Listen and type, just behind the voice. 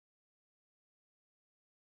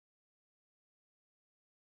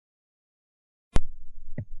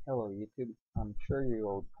Hello YouTube. I'm sure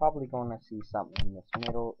you're probably going to see something in this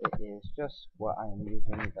middle. It is just what I am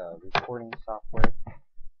using, the recording software.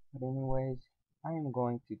 But anyways, I am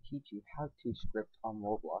going to teach you how to script on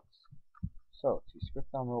Roblox. So, to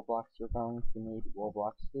script on Roblox, you're going to need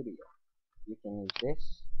Roblox Studio. You can use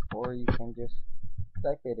this, or you can just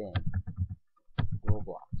type it in,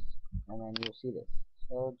 Roblox, and then you'll see this.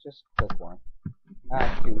 So, just click one. I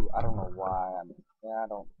have two. I don't know why. I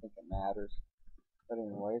don't think it matters. But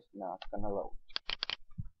anyways, now it's gonna load.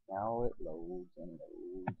 Now it loads and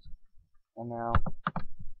loads. And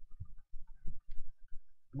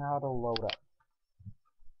now it'll load up.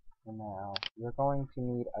 And now you're going to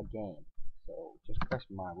need a game. So just press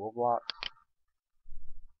my Roblox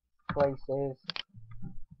places,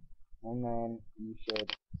 and then you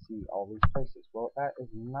should see all these places. Well, that is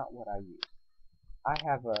not what I use. I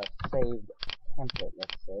have a saved template,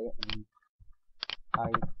 let's say, and I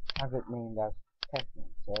have it named as testing.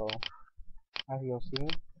 So as you'll see,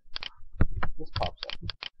 this pops up.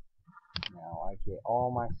 Now I get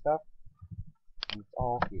all my stuff, and it's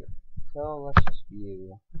all here. So let's just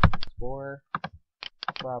view Explorer,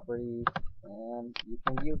 Properties, and you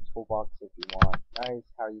can view Toolbox if you want. That is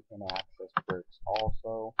how you can access bricks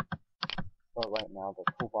also. But right now the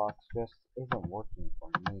Toolbox just isn't working for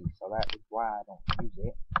me, so that is why I don't use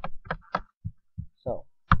it. So,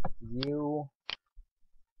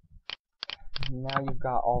 now you've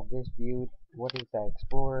got all this viewed. What is the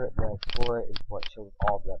Explorer? The Explorer is what shows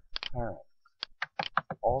all the parents.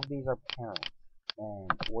 All of these are parents, and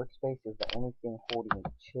Workspace is the only thing holding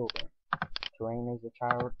children. Terrain is a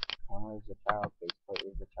child, camera is a child, faceplate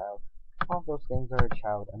is a child. All those things are a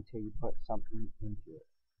child until you put something into it.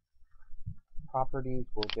 Properties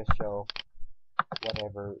will just show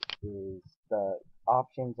whatever is the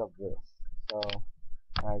options of this. So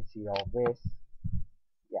I see all this.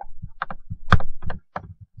 Yeah.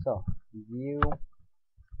 So view,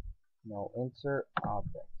 insert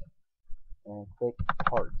object, and click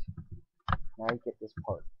part. Now you get this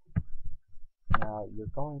part. Now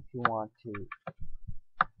you're going to want to,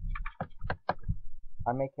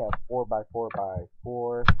 I make a 4x4x4, well, I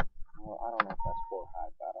don't know if that's 4 high,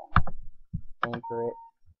 I don't know. Anchor it,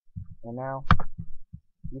 and now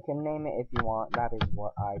you can name it if you want. That is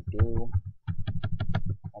what I do.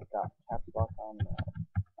 I've got caps lock on now.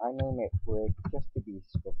 I name it Brick just to be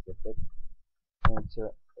specific.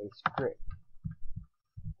 Insert a script,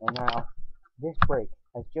 and now this Brick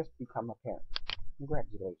has just become a parent.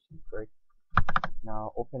 Congratulations, Brick.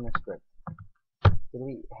 Now open the script.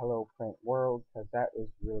 Delete hello print world, because that is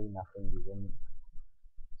really nothing you will need.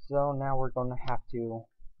 So now we're going to have to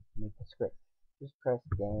make a script. Just press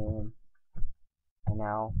game, and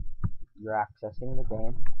now you're accessing the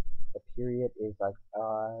game. The period is like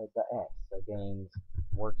the S, so game's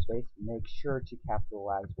workspace. Make sure to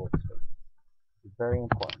capitalize workspace. It's very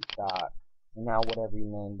important. And now whatever you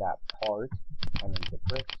name that part, I named it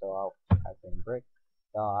brick, so I'll type in brick.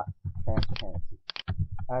 Transparency.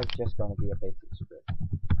 That is just going to be a basic script.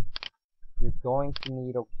 You're going to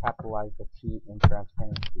need to capitalize the T in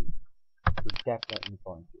transparency. You're definitely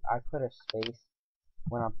going to. I put a space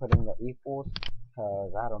when I'm putting the equals,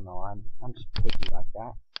 because I don't know, I'm just picky like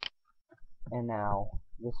that. And now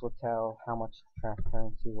this will tell how much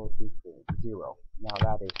transparency will equal 0. Now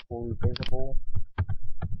that is fully visible.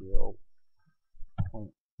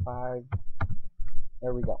 0.5.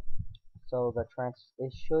 There we go. So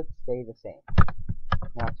it should stay the same.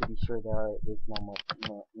 Now to be sure there is no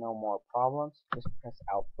more problems, just press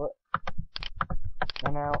output.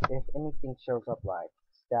 And now if anything shows up like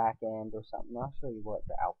stack end or something, I'll show you what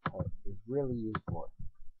the output is really used for.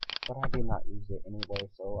 But I do not use it anyway,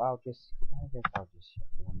 so I guess I'll just show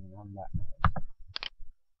you. I mean, I'm that nice.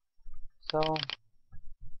 So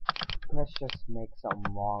let's just make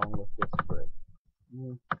something wrong with this brick.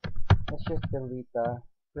 Let's just delete the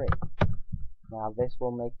brick. Now this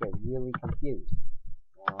will make it really confused.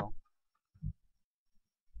 Now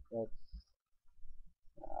let's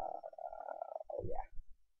oh yeah,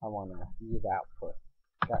 I want to view the output.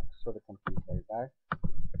 That sort of confused there, guys.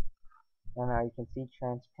 And now you can see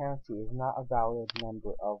transparency is not a valid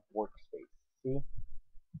member of workspace. See?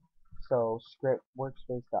 So script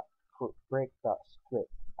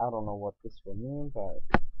workspace.brick.script. I don't know what this will mean, but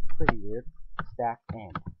it's pretty weird. Stack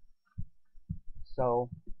end. So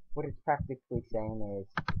what it's practically saying is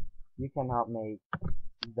you cannot make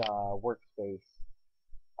the workspace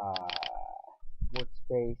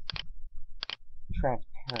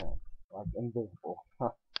transparent, like invisible.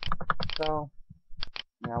 So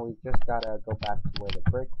now we just gotta go back to where the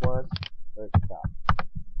brick was, where it stopped.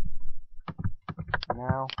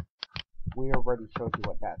 Now we already showed you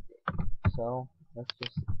what that did. So let's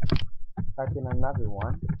just type in another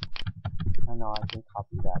one. I know I can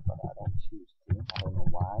copy that, but I don't choose to. I don't know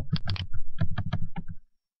why.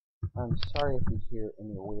 I'm sorry if you hear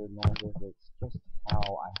any weird noises. It's just how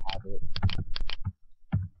I have it.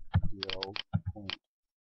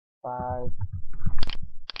 0.5.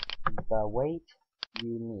 The wait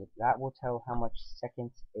you need. That will tell how much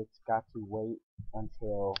seconds it's got to wait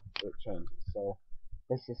until it changes. So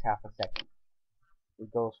this is half a second.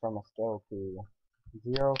 It goes from a scale to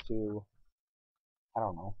 0 to, I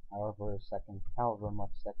don't know, however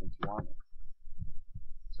much seconds you want it.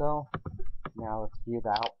 So now let's view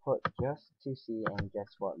the output just to see, and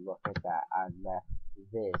guess what? Look at that. I left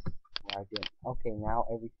this where I didn't. Okay, now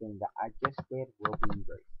everything that I just did will be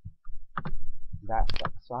erased. That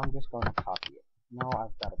sucks. So I'm just going to copy it. Now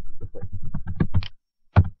I've got to pick a break.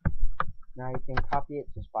 Now you can copy it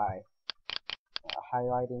just by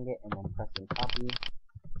highlighting it and then pressing copy.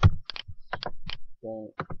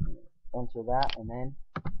 Then enter that and then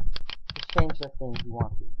just change the things you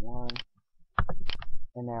want to. 1.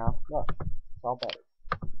 And now, look, it's all better.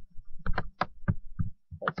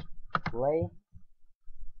 Let's play.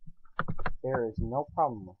 There is no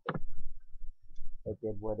problem with it. It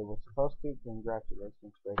did what it was supposed to.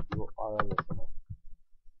 Congratulations, Greg. You are a listener.